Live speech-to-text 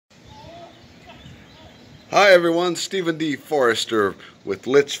Hi everyone, Stephen D. Forrester with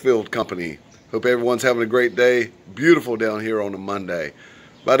Litchfield Company. Hope everyone's having a great day. Beautiful down here on a Monday.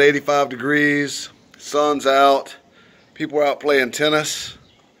 About 85 degrees, sun's out, people are out playing tennis.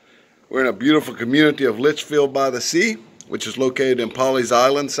 We're in a beautiful community of Litchfield by the Sea, which is located in Pawleys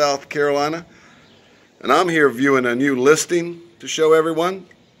Island, South Carolina. And I'm here viewing a new listing to show everyone.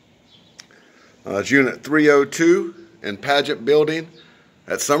 It's Unit 302 in Paget Building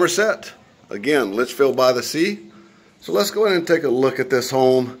at Somerset. Again, Litchfield by the Sea. So let's go ahead and take a look at this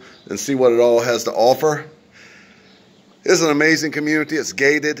home and see what it all has to offer. It's an amazing community. It's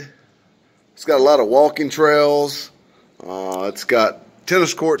gated. It's got a lot of walking trails. It's got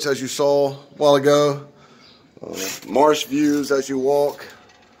tennis courts, as you saw a while ago. Marsh views as you walk.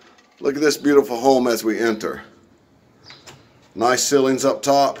 Look at this beautiful home as we enter. Nice ceilings up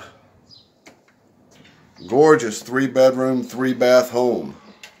top. Gorgeous 3-bedroom, 3-bath home.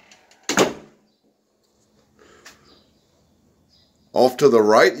 Off to the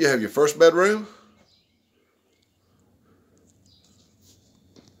right, you have your first bedroom.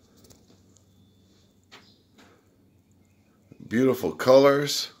 Beautiful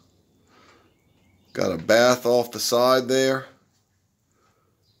colors. Got a bath off the side there.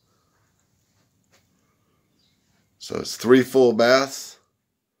 So it's 3 full baths.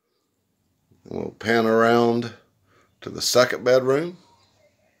 And we'll pan around to the second bedroom.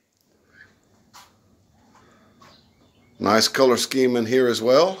 Nice color scheme in here as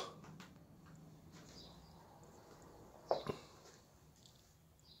well.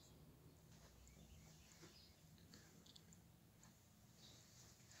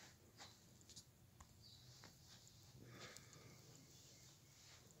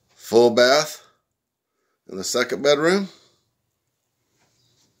 Full bath in the second bedroom.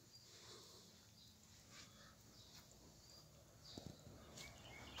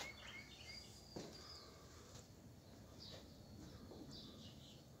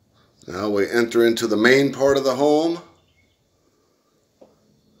 Now we enter into the main part of the home.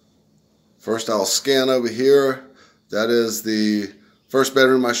 First I'll scan over here. That is the first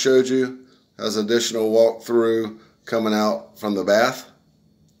bedroom I showed you. Has additional walk-through coming out from the bath.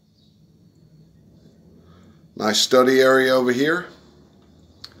 Nice study area over here.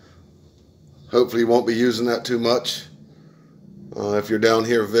 Hopefully you won't be using that too much. If you're down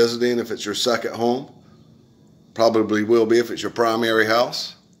here visiting, if it's your second home. Probably will be if it's your primary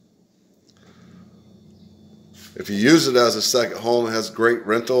house. If you use it as a second home, it has great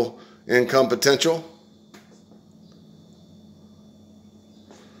rental income potential.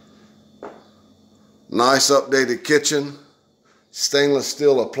 Nice updated kitchen. Stainless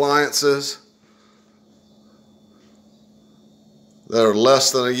steel appliances that are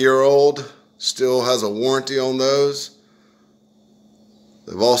less than a year old. Still has a warranty on those.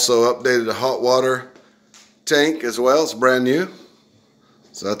 They've also updated the hot water tank as well. It's brand new.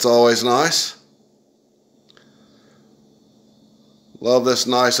 So that's always nice. Love this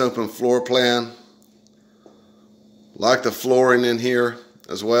nice open floor plan. Like the flooring in here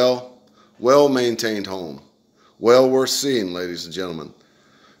as well. Well-maintained home. Well worth seeing, ladies and gentlemen.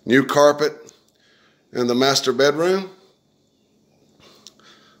 New carpet in the master bedroom.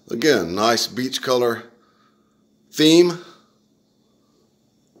 Again, nice beach color theme.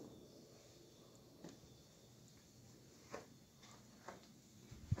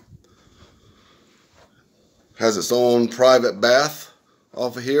 Has its own private bath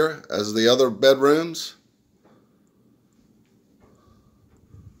off of here as the other bedrooms.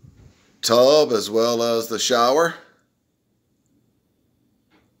 Tub as well as the shower.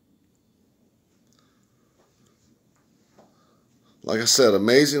 Like I said,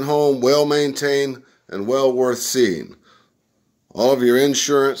 amazing home, well maintained and well worth seeing. All of your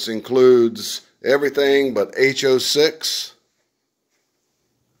insurance includes everything but HO6.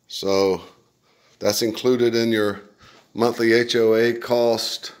 So that's included in your monthly HOA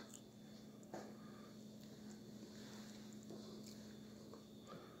cost.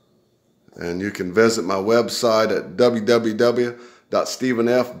 And you can visit my website at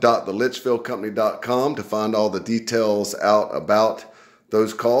www.stephenf.thelitchfieldcompany.com to find all the details out about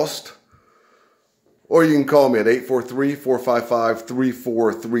those costs. Or you can call me at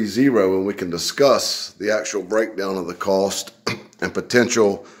 843-455-3430 and we can discuss the actual breakdown of the cost and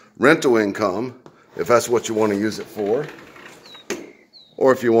potential rental income, if that's what you want to use it for,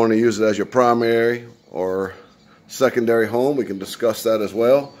 or if you want to use it as your primary or secondary home, we can discuss that as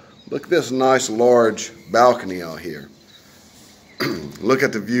well. Look at this nice large balcony out here. Look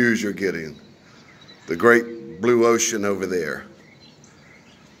at the views you're getting. The great blue ocean over there.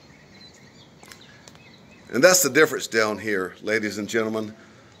 And that's the difference down here, ladies and gentlemen.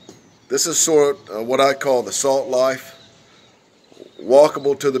 This is sort of what I call the salt life.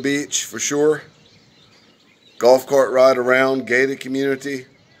 Walkable to the beach for sure. Golf cart ride around, gated community.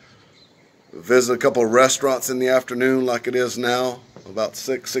 Visit a couple of restaurants in the afternoon like it is now, about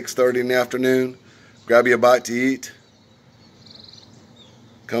 6:30 in the afternoon. Grab you a bite to eat.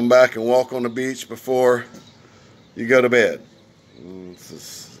 Come back and walk on the beach before you go to bed. I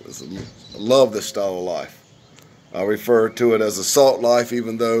love this style of life. I refer to it as a salt life,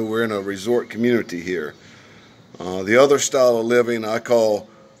 even though we're in a resort community here. The other style of living I call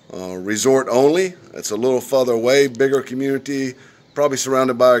resort only. It's a little further away, bigger community, probably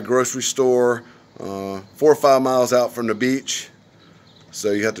surrounded by a grocery store, 4 or 5 miles out from the beach.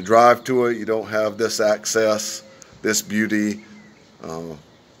 So you have to drive to it. You don't have this access, this beauty.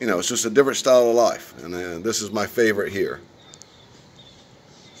 You know, it's just a different style of life, and this is my favorite here.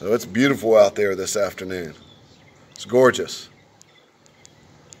 So it's beautiful out there this afternoon. It's gorgeous.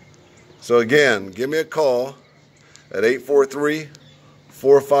 So again, give me a call at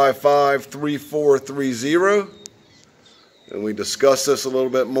 843-455-3430, and we discuss this a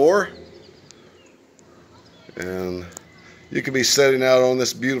little bit more. And you can be sitting out on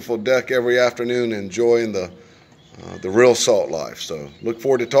this beautiful deck every afternoon enjoying the real salt life. So look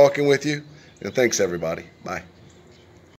forward to talking with you, and thanks everybody. Bye.